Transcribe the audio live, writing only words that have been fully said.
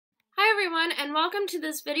everyone, and welcome to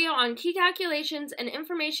this video on key calculations and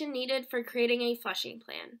information needed for creating a flushing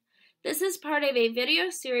plan. This is part of a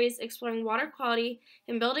video series exploring water quality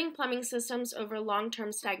in building plumbing systems over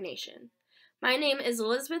long-term stagnation. My name is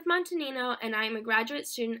Elizabeth Mongagnino, and I am a graduate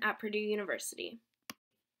student at Purdue University.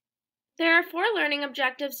 There are 4 learning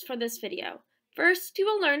objectives for this video. First, you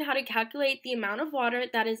will learn how to calculate the amount of water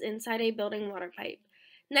that is inside a building water pipe.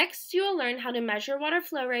 Next, you will learn how to measure water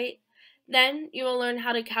flow rate. Then you will learn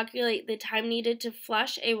how to calculate the time needed to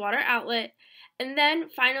flush a water outlet, and then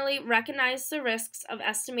finally recognize the risks of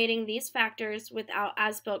estimating these factors without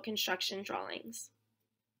as-built construction drawings.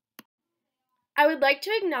 I would like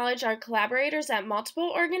to acknowledge our collaborators at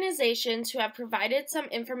multiple organizations who have provided some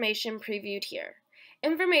information previewed here.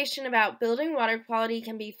 Information about building water quality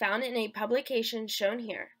can be found in a publication shown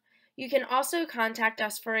here. You can also contact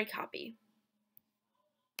us for a copy.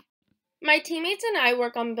 My teammates and I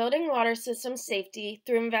work on building water system safety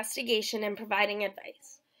through investigation and providing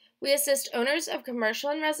advice. We assist owners of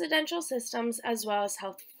commercial and residential systems as well as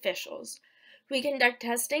health officials. We conduct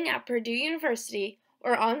testing at Purdue University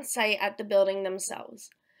or on-site at the building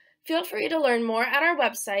themselves. Feel free to learn more at our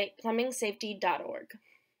website, plumbingsafety.org.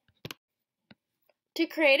 To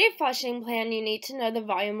create a flushing plan, you need to know the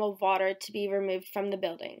volume of water to be removed from the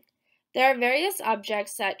building. There are various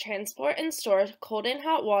objects that transport and store cold and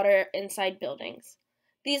hot water inside buildings.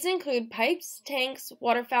 These include pipes, tanks,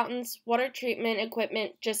 water fountains, water treatment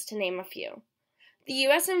equipment, just to name a few. The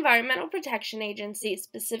U.S. Environmental Protection Agency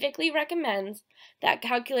specifically recommends that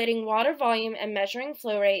calculating water volume and measuring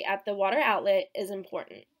flow rate at the water outlet is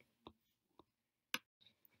important.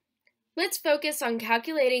 Let's focus on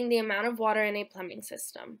calculating the amount of water in a plumbing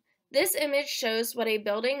system. This image shows what a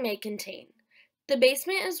building may contain. The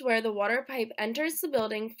basement is where the water pipe enters the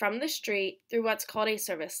building from the street through what's called a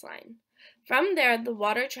service line. From there, the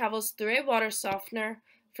water travels through a water softener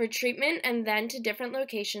for treatment and then to different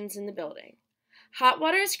locations in the building. Hot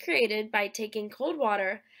water is created by taking cold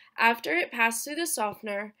water after it passed through the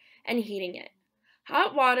softener and heating it.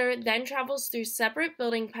 Hot water then travels through separate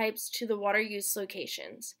building pipes to the water use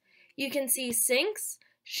locations. You can see sinks,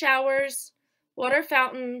 showers, water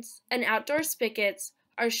fountains, and outdoor spigots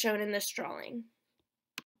are shown in this drawing.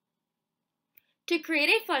 To create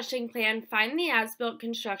a flushing plan, find the as-built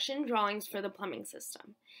construction drawings for the plumbing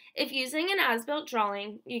system. If using an as-built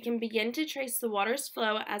drawing, you can begin to trace the water's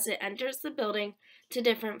flow as it enters the building to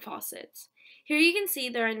different faucets. Here you can see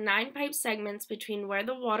there are 9 pipe segments between where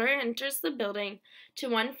the water enters the building to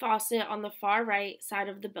one faucet on the far right side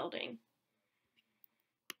of the building.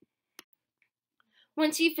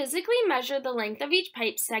 Once you physically measure the length of each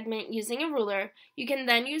pipe segment using a ruler, you can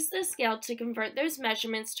then use the scale to convert those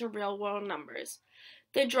measurements to real-world numbers.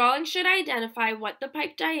 The drawing should identify what the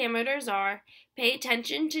pipe diameters are. Pay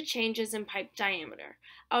attention to changes in pipe diameter.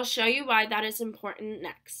 I'll show you why that is important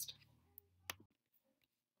next.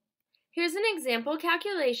 Here's an example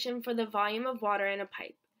calculation for the volume of water in a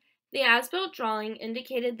pipe. The as-built drawing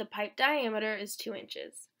indicated the pipe diameter is 2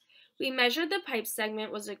 inches. We measured the pipe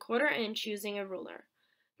segment was 1/4 inch using a ruler.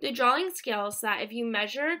 The drawing scales that if you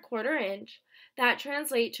measure 1/4 inch, that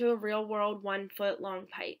translates to a real-world 1 foot long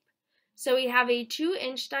pipe. So we have a 2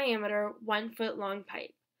 inch diameter, 1 foot long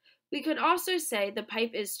pipe. We could also say the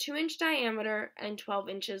pipe is 2 inch diameter and 12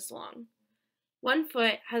 inches long. 1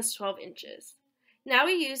 foot has 12 inches. Now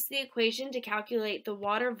we use the equation to calculate the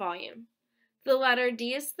water volume. The letter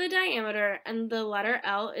D is the diameter and the letter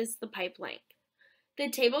L is the pipe length. The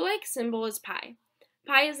table-like symbol is pi.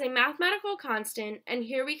 Pi is a mathematical constant, and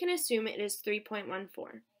here we can assume it is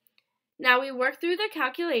 3.14. Now we work through the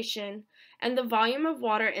calculation, and the volume of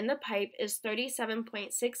water in the pipe is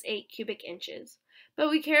 37.68 cubic inches. But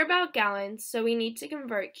we care about gallons, so we need to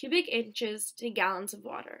convert cubic inches to gallons of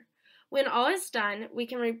water. When all is done, we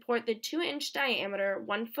can report the 2 inch diameter,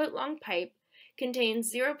 1 foot long pipe contains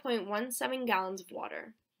 0.17 gallons of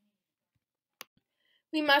water.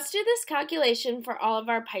 We must do this calculation for all of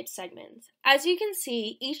our pipe segments. As you can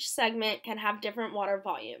see, each segment can have different water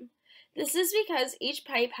volume. This is because each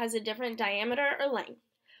pipe has a different diameter or length.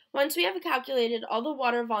 Once we have calculated all the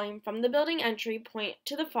water volume from the building entry point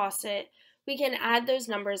to the faucet, we can add those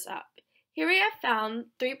numbers up. Here we have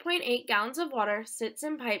found 3.8 gallons of water sits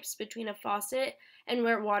in pipes between a faucet and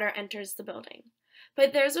where water enters the building.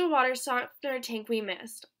 But there's a water softener tank we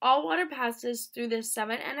missed. All water passes through this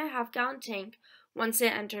 7.5 gallon tank once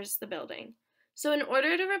it enters the building. So in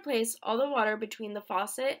order to replace all the water between the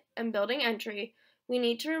faucet and building entry, we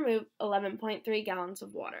need to remove 11.3 gallons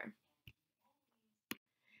of water.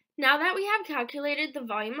 Now that we have calculated the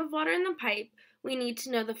volume of water in the pipe, we need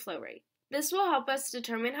to know the flow rate. This will help us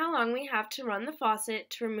determine how long we have to run the faucet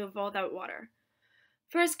to remove all that water.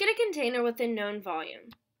 First, get a container with a known volume.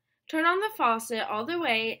 Turn on the faucet all the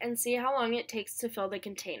way and see how long it takes to fill the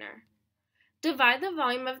container. Divide the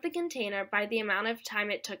volume of the container by the amount of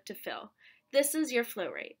time it took to fill. This is your flow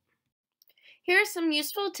rate. Here are some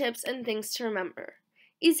useful tips and things to remember.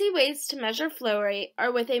 Easy ways to measure flow rate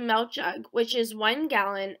are with a melt jug, which is 1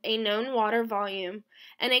 gallon, a known water volume,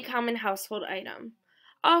 and a common household item.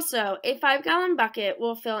 Also, a 5-gallon bucket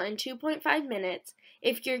will fill in 2.5 minutes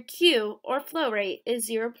if your Q, or flow rate, is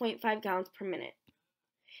 0.5 gallons per minute.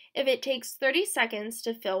 If it takes 30 seconds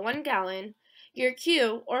to fill 1 gallon, your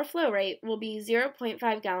Q, or flow rate, will be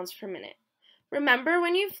 0.5 gallons per minute. Remember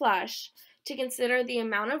when you flush to consider the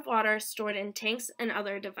amount of water stored in tanks and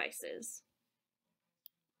other devices.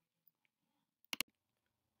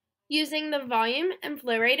 Using the volume and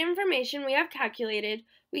flow rate information we have calculated,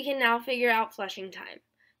 we can now figure out flushing time.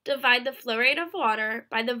 Divide the flow rate of water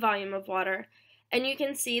by the volume of water, and you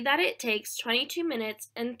can see that it takes 22 minutes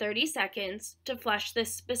and 30 seconds to flush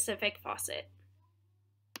this specific faucet.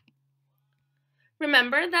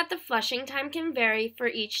 Remember that the flushing time can vary for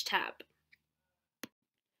each tap.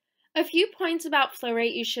 A few points about flow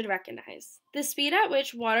rate you should recognize. The speed at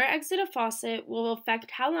which water exits a faucet will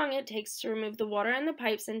affect how long it takes to remove the water in the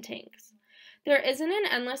pipes and tanks. There isn't an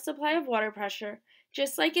endless supply of water pressure,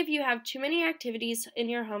 just like if you have too many activities in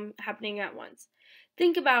your home happening at once.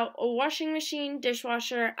 Think about a washing machine,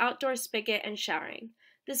 dishwasher, outdoor spigot, and showering.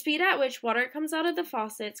 The speed at which water comes out of the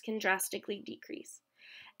faucets can drastically decrease.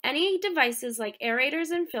 Any devices like aerators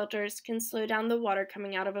and filters can slow down the water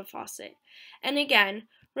coming out of a faucet. And again,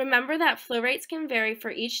 remember that flow rates can vary for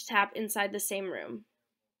each tap inside the same room.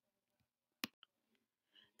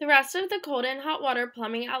 The rest of the cold and hot water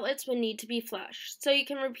plumbing outlets would need to be flushed, so you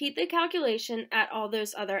can repeat the calculation at all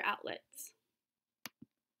those other outlets.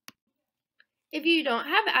 If you don't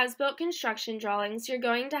have as-built construction drawings, you're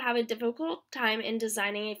going to have a difficult time in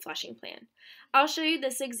designing a flushing plan. I'll show you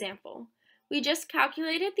this example. We just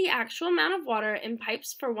calculated the actual amount of water in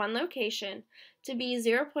pipes for one location to be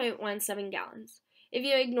 0.17 gallons. If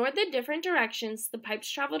you ignored the different directions the pipes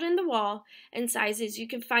traveled in the wall and sizes, you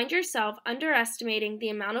could find yourself underestimating the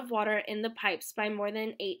amount of water in the pipes by more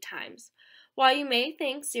than 8 times. While you may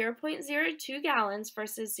think 0.02 gallons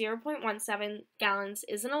versus 0.17 gallons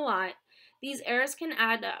isn't a lot, these errors can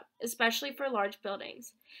add up, especially for large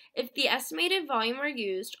buildings. If the estimated volume were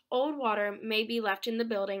used, old water may be left in the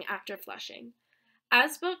building after flushing.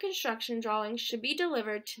 As-built construction drawings should be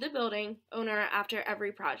delivered to the building owner after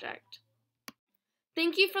every project.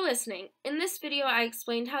 Thank you for listening. In this video, I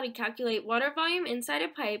explained how to calculate water volume inside a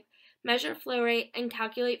pipe, measure flow rate, and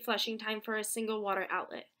calculate flushing time for a single water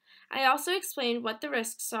outlet. I also explained what the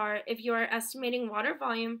risks are if you are estimating water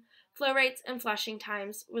volume, flow rates, and flushing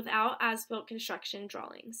times without as-built construction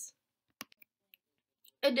drawings.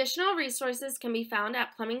 Additional resources can be found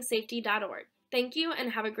at plumbingsafety.org. Thank you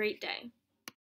and have a great day.